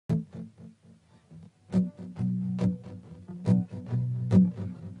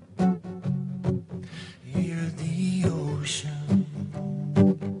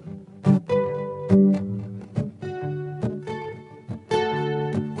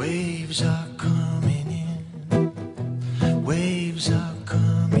Waves are coming in, waves are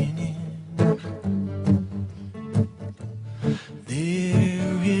coming in.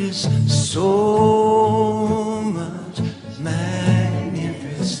 There is so much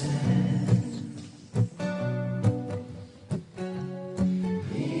magnificence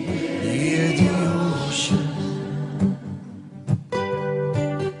near the ocean.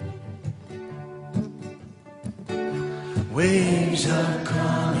 Waves are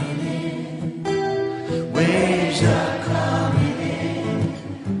coming in, waves are coming in.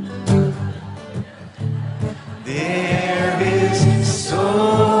 There is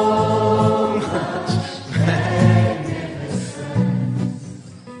so much magnificence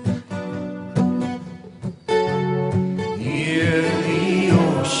near the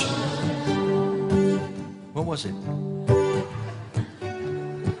ocean. What was it?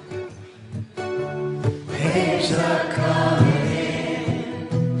 Waves are coming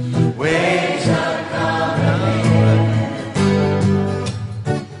in, waves are coming in.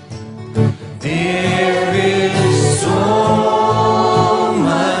 There is so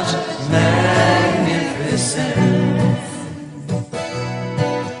much magnificence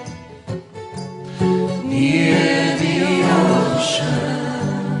near the ocean.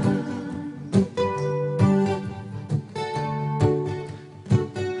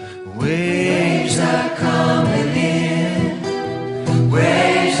 Waves are coming in,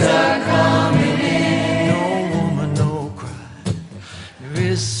 waves are coming in. No woman, no cry. There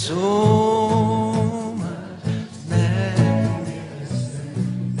is so much magnificence.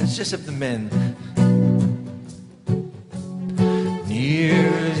 It's just up the men.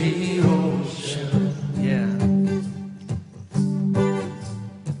 Near the ocean, yeah.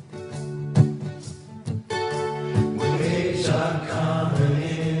 Waves are coming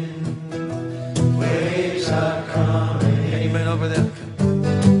in, waves are coming in. Any men over there?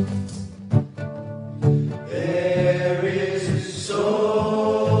 There is so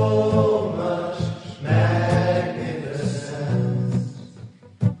much magnificence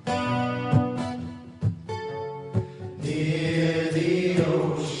near the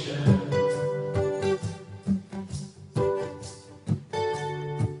ocean.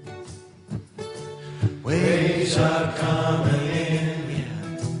 Waves are coming in,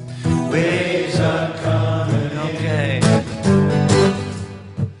 yeah. Waves are coming in. Okay.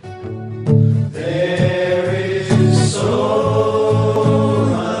 There is so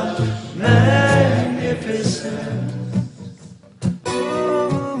much magnificence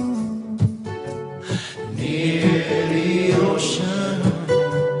near the ocean.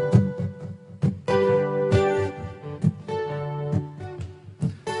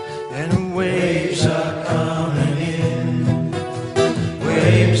 And waves are coming in,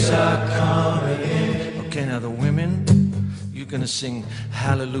 waves are coming in. Okay, now the women, you're gonna sing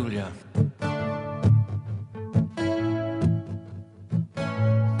Hallelujah.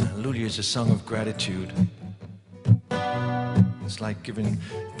 Hallelujah is a song of gratitude. It's like giving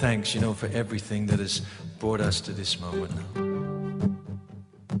thanks, you know, for everything that has brought us to this moment now.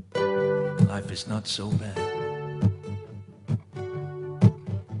 Life is not so bad.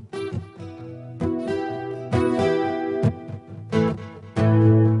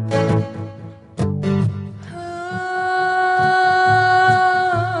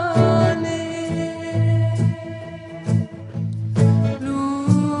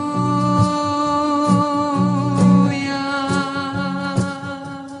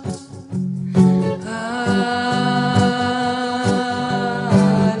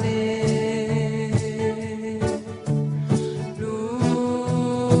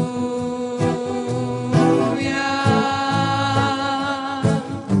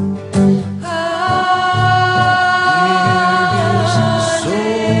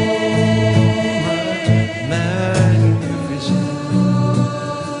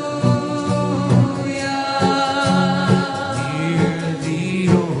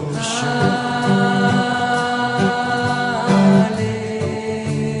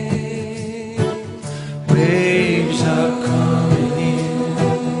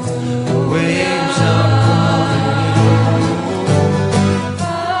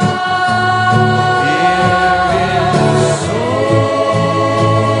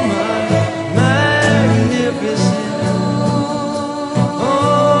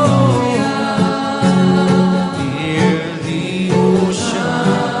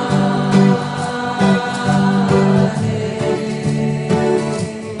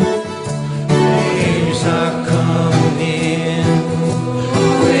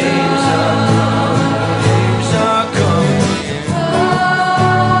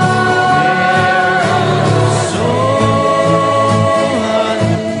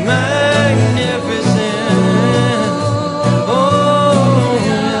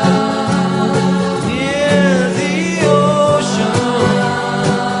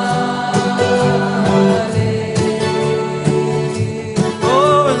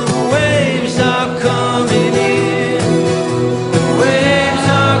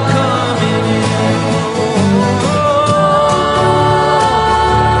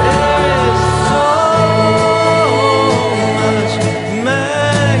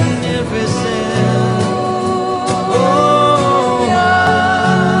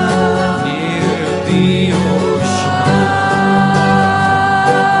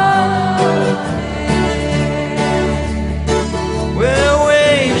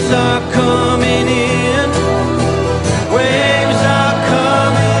 Waves are coming in. Waves are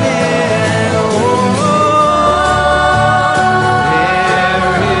coming in. Oh,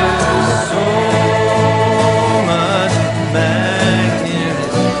 there is so much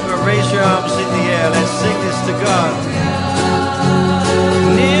magnificence. Raise your arms in the air. Let's sing this to God.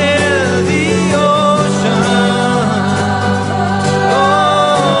 Near the ocean.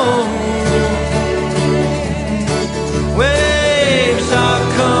 Oh, waves are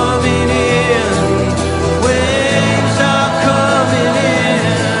coming in. Waves are coming in.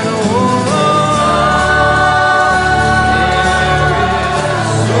 Oh, there is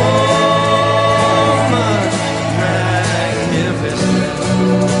so much magnificence.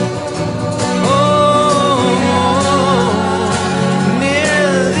 Oh,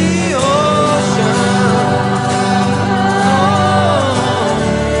 near the ocean.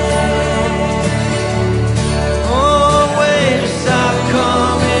 Oh, waves are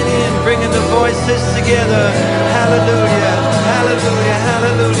coming in, bringing the voices together. Hallelujah, hallelujah,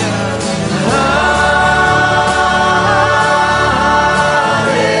 hallelujah.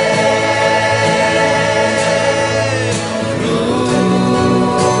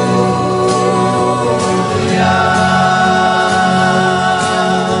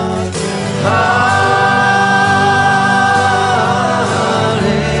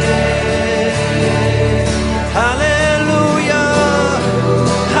 Hallelujah,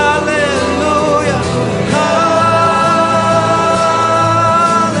 hallelujah,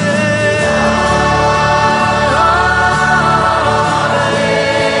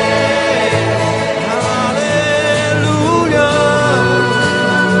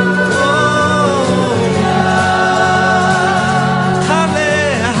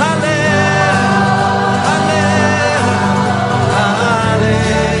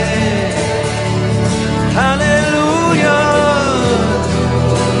 hallelujah.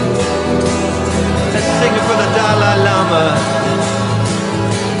 Let's sing it for the Dalai Lama.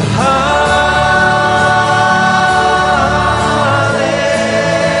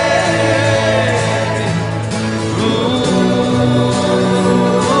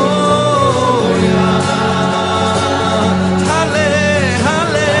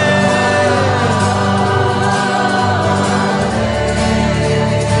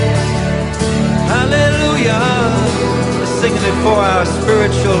 Hallelujah. We're singing it for our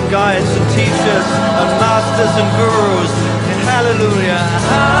spiritual guides and teachers, our masters and gurus. Hallelujah.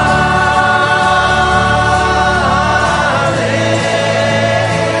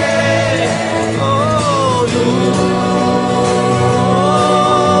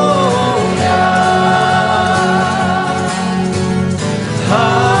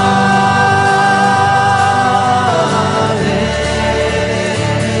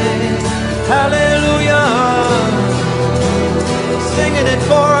 Hallelujah. Singing it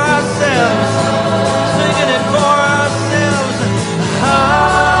for ourselves. Singing it for ourselves.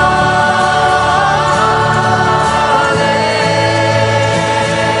 Hallelujah.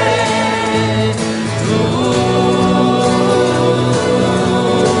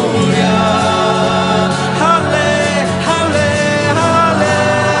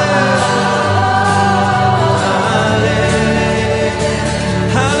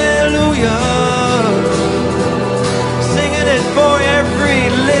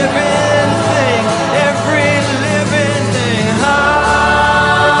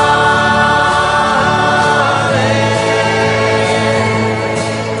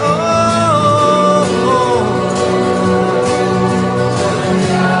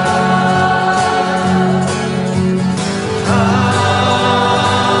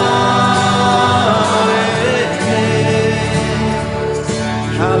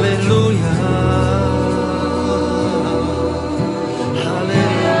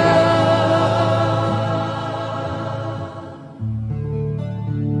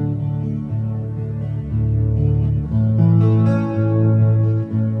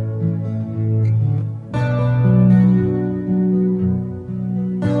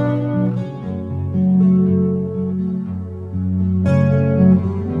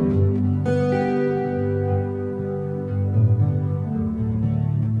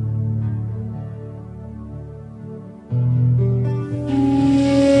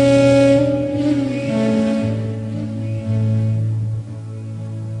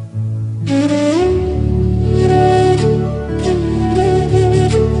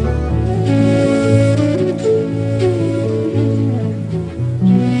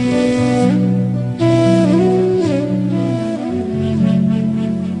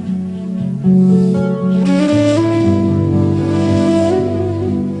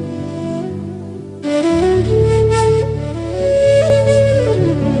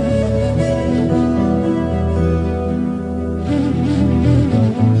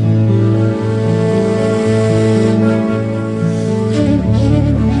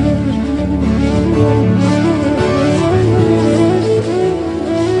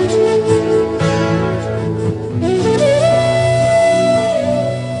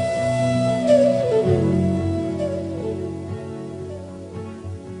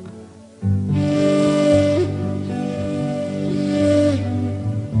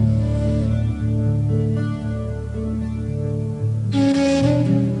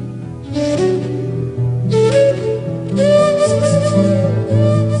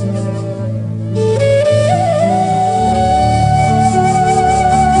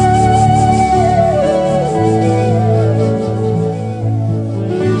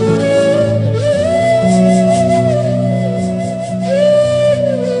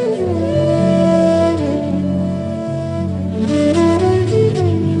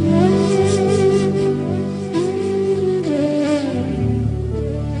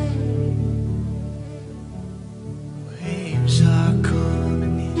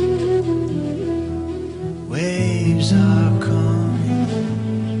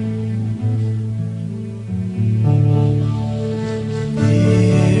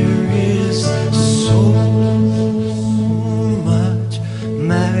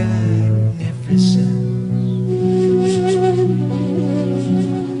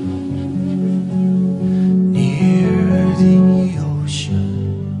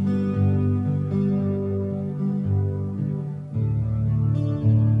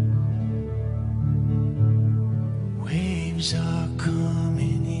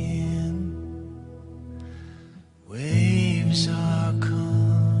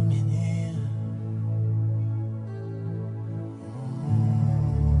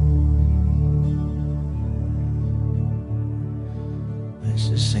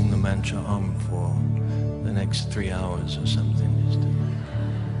 sing the mantra Om for the next 3 hours or something.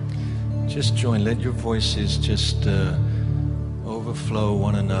 Just join. Let your voices just overflow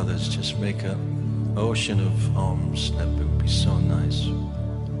one another's. Just make an ocean of Oms. That would be so nice.